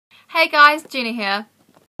Hey guys, Gina here.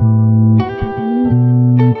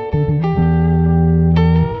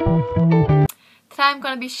 Today I'm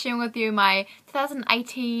going to be sharing with you my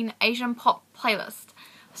 2018 Asian pop playlist.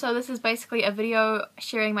 So this is basically a video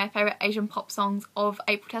sharing my favourite Asian pop songs of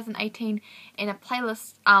April 2018 in a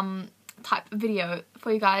playlist type video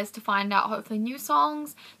for you guys to find out hopefully new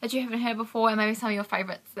songs that you haven't heard before and maybe some of your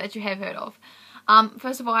favourites that you have heard of.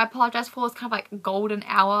 First of all, I apologise for this kind of like golden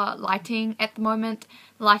hour lighting at the moment.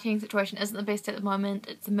 The lighting situation isn't the best at the moment.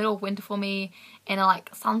 It's the middle of winter for me and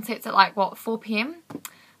like sunsets at like what, 4 PM?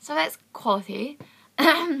 So that's quality.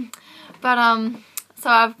 So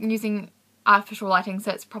I'm using artificial lighting,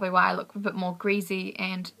 so it's probably why I look a bit more greasy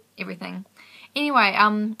and everything. Anyway,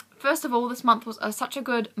 first of all, this month was such a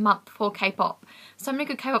good month for K-pop. So many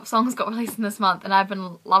good K-pop songs got released in this month and I've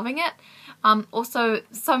been loving it. Also,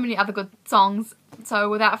 so many other good songs. So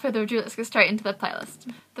without further ado, let's get straight into the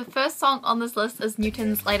playlist. The first song on this list is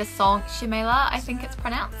Newton's latest song, Shimela, I think it's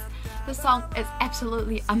pronounced. This song is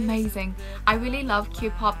absolutely amazing. I really love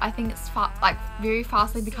Q-pop. I think it's very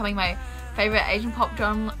fastly becoming my favourite Asian pop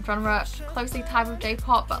genre, closely tied with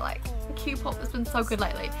J-pop, but like Q-pop has been so good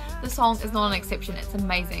lately. The song is not an exception, it's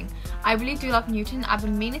amazing. I really do love Newton. I've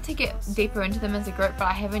been meaning to get deeper into them as a group, but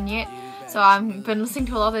I haven't yet. So I've been listening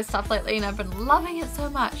to a lot of their stuff lately and I've been loving it so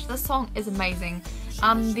much. This song is amazing.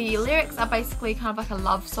 The lyrics are basically kind of like a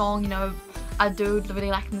love song, you know, a dude really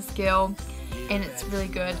liking this girl, and it's really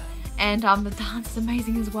good. And the dance is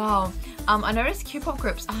amazing as well. I noticed Q-pop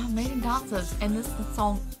groups are amazing dancers, and this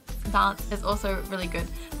song dance is also really good.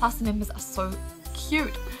 Plus the members are so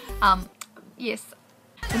cute. Yes.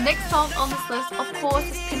 The next song on this list, of course,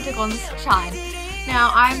 is Pentagon's Shine.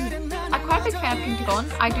 Now, I'm quite a big fan of Pentagon.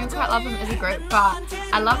 I do quite love them as a group, but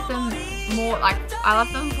I love them more, I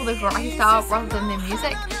love them for their variety style rather than their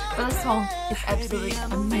music. But this song is absolutely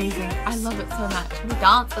amazing. I love it so much. The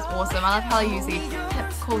dance is awesome. I love how they use the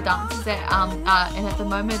hip cool dances that are in at the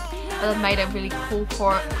moment. They've made a really cool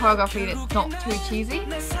choreography that's not too cheesy.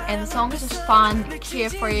 And the song is just fun,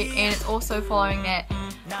 carefree, and it's also following that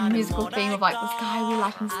musical theme of like this guy really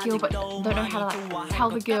liking this girl but don't know how to like tell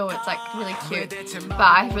the girl. It's like really cute. But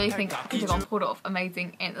I really think Pentagon pulled it off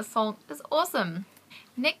amazing, and the song is awesome.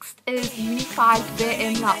 Next is Unified's Bear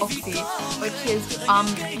in La Oxy, which is not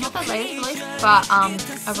the latest release, but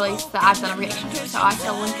a release that I've done a reaction to, so I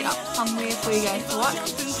shall link it up somewhere for you guys to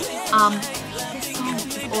watch. This song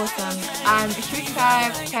is awesome. I'm a huge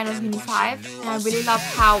fan of Unified, and I really love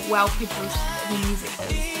how well produced the music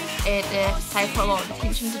is. They put a lot of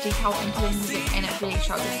attention to detail into the music, and it really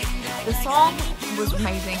shows. The song was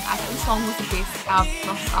amazing. I think the song was the best out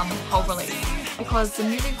of the whole release, because the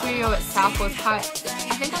music video itself was quite,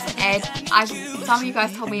 I think it was an ad. Some of you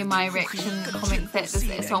guys told me in my reaction comments that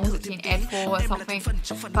this song was actually an ad for or something,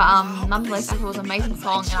 but nonetheless I thought it was an amazing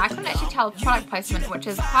song, and I couldn't actually tell product placement, which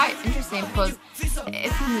is quite interesting because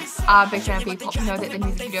if you are a big fan of B-pop, you know that the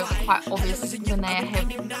music videos are quite obvious when they have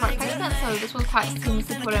product placement, so this was quite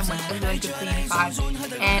seamlessly put in, which is really good for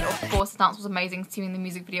Unified. And of course the dance was amazing, seeing the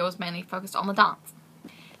music video was mainly focused on the dance.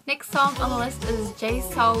 Next song on the list is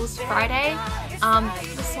j.sheon's Friday.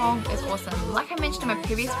 The song is awesome. Like I mentioned in my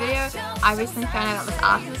previous video, I recently found out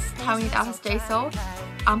about this artist, Taiwanese artist j.sheon.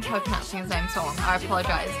 I'm probably pronouncing his name wrong, I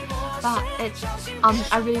apologise. But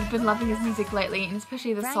I've really been loving his music lately, and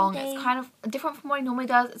especially this song. It's kind of different from what he normally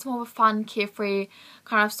does. It's more of a fun, carefree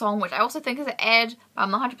kind of song, which I also think is an ad, but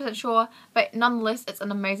I'm not 100% sure. But nonetheless, it's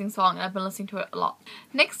an amazing song, and I've been listening to it a lot.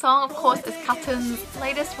 Next song, of course, is kat-tun's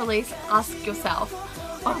latest release, Ask Yourself.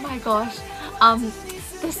 Oh my gosh,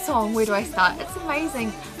 this song, where do I start? It's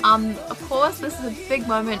amazing. Of course, this is a big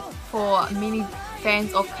moment for many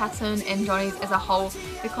fans of kat-tun and Johnny's as a whole,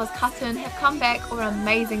 because kat-tun have come back with an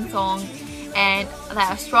amazing song and they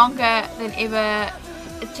are stronger than ever.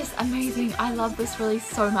 It's just amazing. I love this release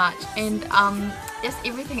so much, and just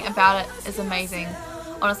everything about it is amazing.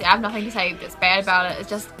 Honestly, I have nothing to say that's bad about it. It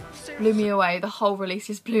just blew me away. The whole release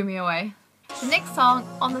just blew me away. The next song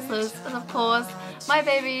on this list is, of course, my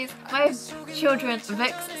babies, my children,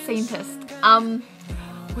 Vic's Scientist.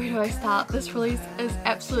 Where do I start? This release is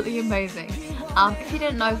absolutely amazing. If you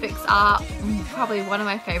didn't know, Vic's are probably one of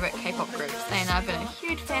my favourite K-pop groups, and I've been a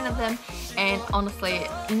huge fan of them, and honestly,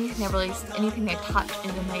 anything they release, anything they touch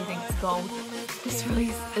is amazing. It's gold. This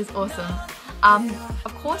release is awesome.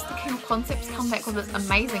 Of course, the King of Concepts come back with this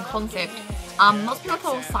amazing concept, Lots of people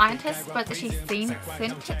call it scientists, but it's actually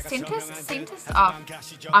scientists. Oh,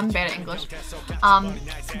 I'm bad at English.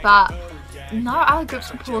 But no other groups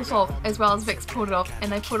can pull this off as well as Vix pulled it off,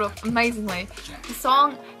 and they pulled it off amazingly. The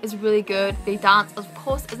song is really good. The dance, of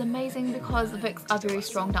course, is amazing because the Vix are very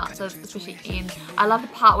strong dancers, especially Ian. I love the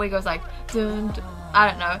part where he goes like, dun, dun, I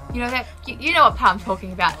don't know. You know that? You know what part I'm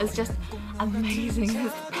talking about. It's just amazing.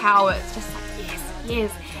 His power. It's just like, yes,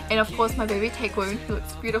 yes. And of course my baby Taekwon, he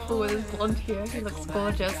looks beautiful with his blonde hair, he looks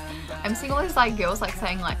gorgeous. I'm seeing all these like girls like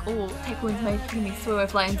saying like, oh, Taekwon's making me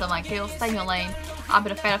swerve lanes. I'm like, girl, stay in your lane. I've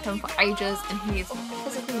been a fan of him for ages and he is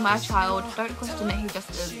physically my child. Don't question it, he just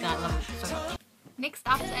is, and I love him so much. Next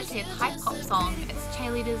up is actually a Thai pop song. It's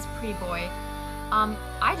Cheerleader's Pretty Boy.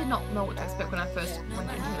 I did not know what to expect when I first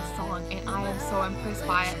went into this song, and I am so impressed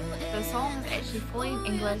by it. The song is actually fully in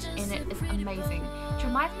English and it is amazing. It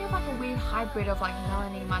reminds me of like a weird hybrid of like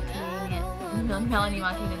Melanie Martinez and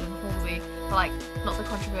Halsey, but like not so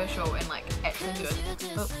controversial and like actually good.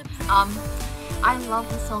 I love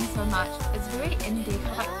the song so much. It's very indie,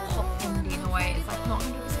 kind of like pop indie in a way. It's like not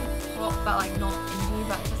 100% pop, but like not indie,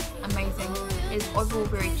 but just amazing. It's overall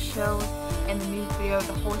very chill, and the music video,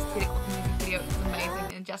 the whole aesthetic of the music video is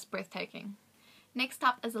amazing and just breathtaking. Next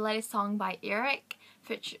up is the latest song by Eric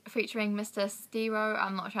featuring Mr. Stero.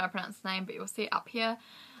 I'm not sure how to pronounce his name, but you'll see it up here.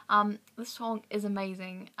 This song is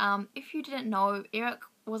amazing. If you didn't know, Eric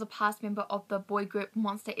was a past member of the boy group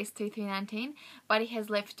Monster S2319, but he has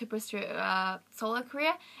left to pursue a solo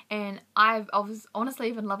career, and I was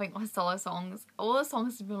honestly been loving all his solo songs. All the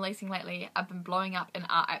songs he's been releasing lately have been blowing up and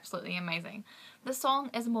are absolutely amazing. This song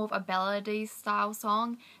is more of a ballady style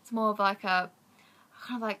song. It's more of like a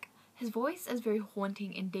kind of like, his voice is very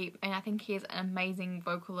haunting and deep, and I think he has an amazing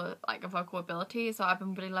vocal ability, so I've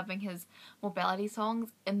been really loving his more ballady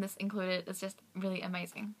songs, and this included. Is just really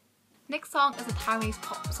amazing. Next song is a Taiwanese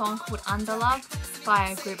pop song called Under Love by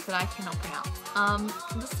a group that I cannot pronounce.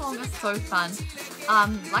 This song is so fun.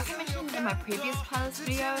 Like I mentioned in my previous playlist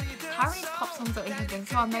video, Taiwanese pop songs lately have been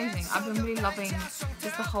so amazing. I've been really loving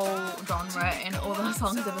just the whole genre and all the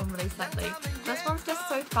songs that have been released lately. This one's just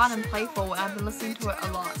so fun and playful, and I've been listening to it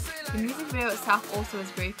a lot. The music video itself also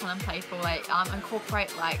is very fun and playful. Like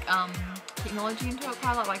incorporate like technology into it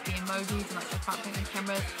quite a lot, like the emojis and like the front facing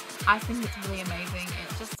cameras. I think it's really amazing and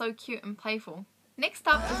it's just so cute and playful. Next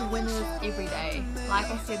up is Winner's Everyday. Like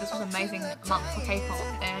I said, this was an amazing month for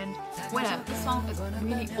K-pop, and Winner, this song is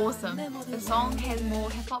really awesome. The song has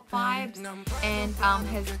more hip-hop vibes, and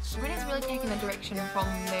Winner's really taken a direction from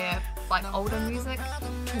their like older music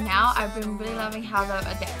to now. I've been really loving how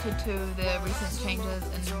they've adapted to the recent changes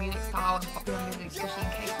in the music style and popular music, especially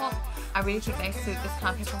in K-pop. I really think they suit this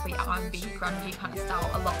kind of hip-hop-y, R&B, grungy kind of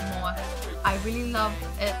style a lot more. I really love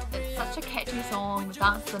it. It's such a catchy song, the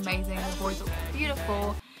dance is amazing, the voice looks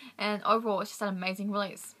beautiful, and overall it's just an amazing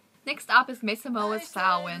release. Next up is Mesamoa's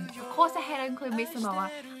Flower Wind. Of course I had to include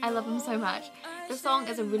Mesamoa. I love them so much. This song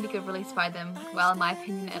is a really good release by them, well in my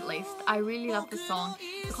opinion at least. I really love this song.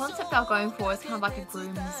 The concept they're going for is kind of like a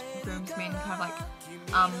groomsman kind of like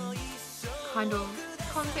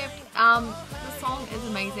concept. The song is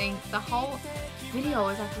amazing. The whole video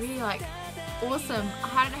is like really like awesome.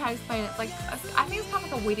 I don't know how to explain it. It's like, I think it's kind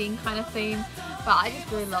of like a wedding kind of theme, but I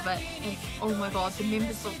just really love it. And oh my god, the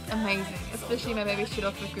members look amazing, especially my baby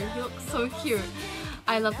Shido for the group. He looks so cute.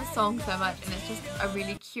 I love the song so much, and it's just a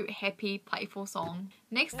really cute, happy, playful song.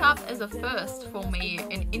 Next up is a first for me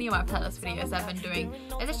in any of my playlist videos I've been doing.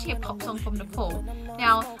 It's actually a pop song from Nepal.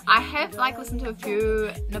 Now, I have like listened to a few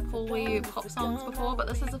Nepali pop songs before, but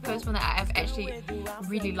this is the first one that I've actually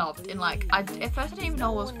really loved. And like, at first I didn't even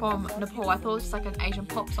know it was from Nepal. I thought it was just like an Asian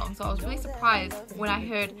pop song, so I was really surprised when I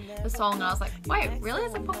heard the song and I was like, wait, really?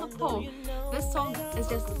 Is it from Nepal? This song is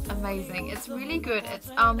just amazing. It's really good. It's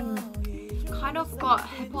kind of got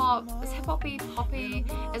hip-hop, it's hip-hoppy, poppy.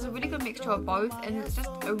 It's a really good mixture of both, and it's just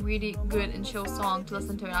a really good and chill song to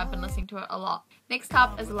listen to, and I've been listening to it a lot. Next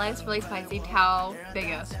up is the latest release by Z-Tao,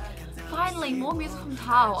 Bigger. Finally, more music from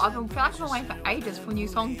Tao. I've been waiting for ages for new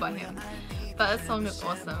songs by him, but this song is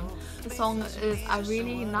awesome. The song is a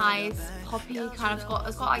really nice, poppy kind of,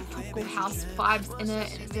 it's got like tropical house vibes in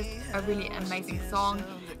it, and it's just a really amazing song.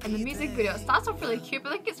 And the music video, it starts off really cute,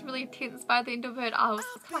 but it gets really tense by the end of it. It's kind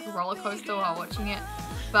of like a roller coaster while watching it.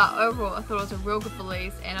 But overall, I thought it was a real good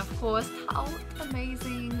release, and of course, Tao looked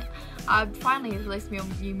amazing. Finally he's released me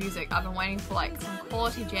new music. I've been waiting for like some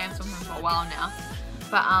quality jams from him for a while now.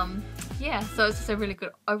 But yeah, so it's just a really good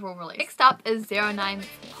overall release. Next up is 09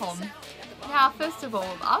 Pom. Now, first of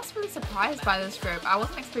all, I was really surprised by this group. I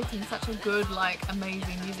wasn't expecting such a good, like,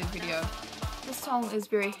 amazing music video. This song is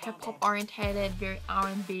very hip-hop orientated, very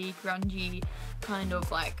R&B, grungy, kind of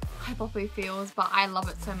like hip-hoppy feels, but I love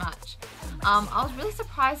it so much. I was really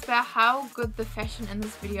surprised about how good the fashion in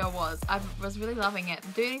this video was. I was really loving it.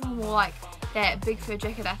 The dude even wore like that big fur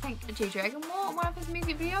jacket I think G-Dragon wore in one of his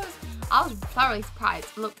music videos. I was thoroughly surprised.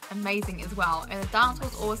 It looked amazing as well, and the dance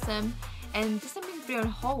was awesome. And just the music video in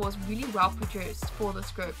whole was really well produced for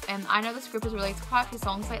this group. And I know this group has released quite a few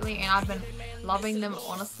songs lately and I've been loving them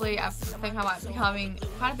honestly. I think I might be becoming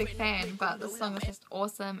quite a big fan, but this song is just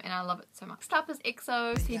awesome and I love it so much. Next up is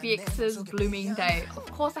EXO, CBX's Blooming Day. Of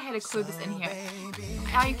course I had to include this in here.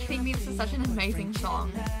 Are you kidding me? This is such an amazing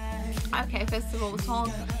song. Okay, first of all, the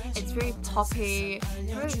song, it's very poppy,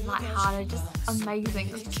 it's very lighthearted, just amazing.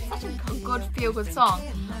 It's just such a good feel-good song.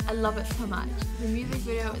 I love it so much. The music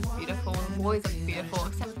video is beautiful, the boys look beautiful,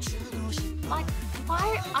 except, like,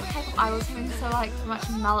 why are K-pop idols having so much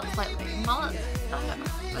mullets lately? Mullets,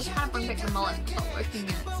 I was trying to bring back the mullet, it's not working,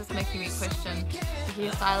 it's just making me question the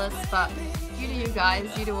hairstylist, but you do you guys,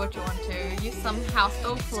 you do what you want to. You somehow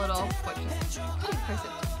still pull it off, which is pretty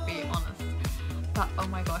impressive to be honest. But oh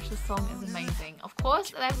my gosh, this song is amazing. Of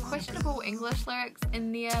course, they have questionable English lyrics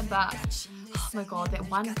in there, but oh my god, that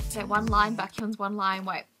one line, Baekhyun's one line,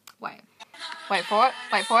 wait for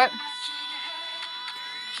it.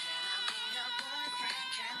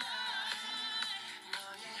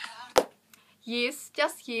 Yes,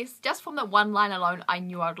 just from that one line alone, I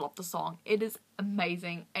knew I'd love the song. It is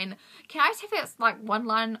amazing. And can I say that's like one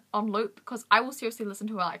line on loop? Because I will seriously listen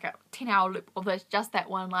to like a 10-hour loop of just that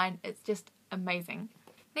one line. It's just amazing.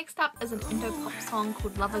 Next up is an Indo-pop song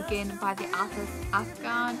called Love Again by the artist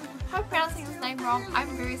Afghan. If I'm pronouncing his name wrong,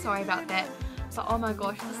 I'm very sorry about that. But oh my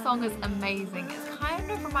gosh, this song is amazing. It kind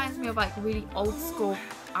of reminds me of like really old school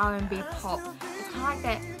R&B pop. It's kind of like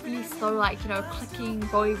that really slow, like, you know, clicking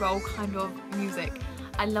body roll kind of music.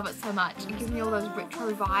 I love it so much. It gives me all those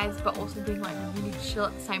retro vibes, but also being like really chill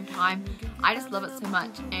at the same time. I just love it so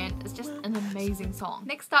much, and it's just an amazing song.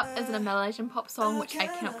 Next up is a Malaysian pop song, which I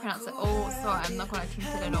cannot pronounce at all, so I'm not going to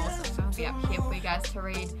attempt it at all, so it's going to be up here for you guys to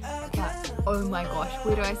read. But oh my gosh,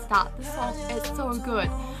 where do I start? This song is so good.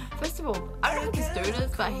 First of all, I don't know who this dude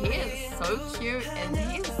is, but he is so cute and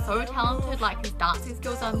he is so talented. Like, his dancing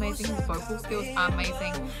skills are amazing, his vocal skills are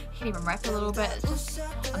amazing. He can even rap a little bit. It's just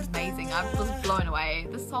amazing. I was blown away.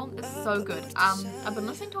 This song is so good. I've been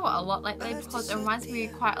listening to it a lot lately because it reminds me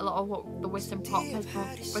quite a lot of what the Western pop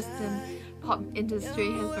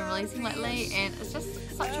industry has been releasing lately, and it's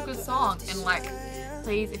just such a good song. And like,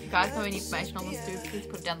 please, if you guys know any information on this dude, please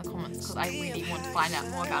put it down in the comments because I really want to find out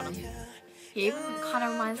more about him. He even kind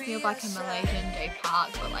of reminds me of like a Malaysian J Park,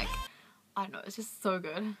 but like, I don't know, it's just so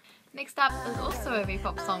good. Next up is also a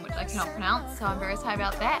V-pop song which I cannot pronounce, so I'm very sorry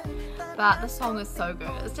about that, but the song is so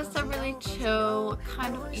good. It's just a really chill,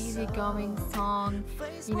 kind of easygoing song.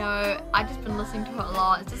 You know, I've just been listening to it a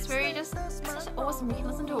lot. It's just such awesome. You can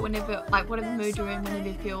listen to it whenever, like whatever mood you're in, whenever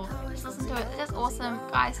you feel, just listen to it. It's just awesome.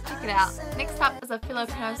 Guys, check it out. Next up is a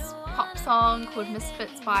Filipino pop song called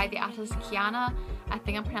Misfits by the artist Kiana. I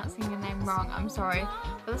think I'm pronouncing your name wrong, I'm sorry,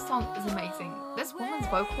 but this song is amazing. This woman's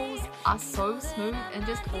vocals are so smooth and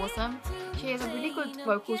just awesome. She has a really good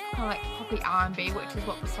vocals for kind of like poppy R&B, which is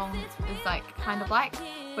what the song is like, kind of like,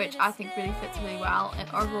 which I think really fits really well. And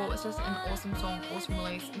overall, it's just an awesome song, awesome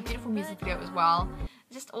release, and beautiful music video as well.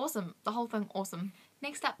 It's just awesome, the whole thing awesome.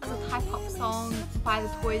 Next up is a Thai pop song by the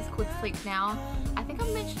Toys called Sleep Now. I think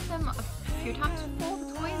I've mentioned them a few times before,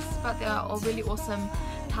 the Toys, but they are a really awesome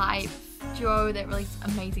Thai duo that released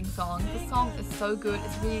amazing songs. The song is so good,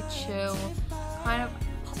 it's really chill, kind of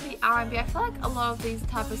poppy R&B. I feel like a lot of these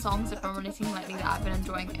type of songs that I've been releasing lately that I've been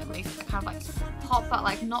enjoying at least are kind of like pop, but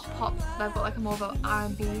like not pop. They've got like a more of an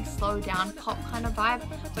R&B, slow down pop kind of vibe,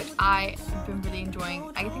 which I have been really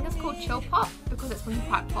enjoying. I think it's called chill pop because it's been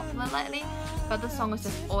quite popular lately, but the song is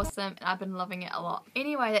just awesome and I've been loving it a lot.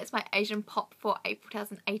 Anyway, that's my Asian pop for April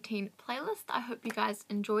 2018 playlist. I hope you guys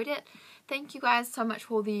enjoyed it. Thank you guys so much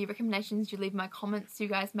for all the recommendations you leave in my comments. You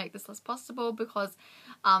guys make this list possible because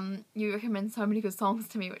you recommend so many good songs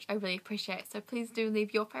to me, which I really appreciate. So please do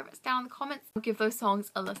leave your favourites down in the comments. I'll give those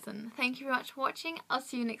songs a listen. Thank you very much for watching. I'll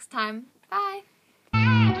see you next time. Bye!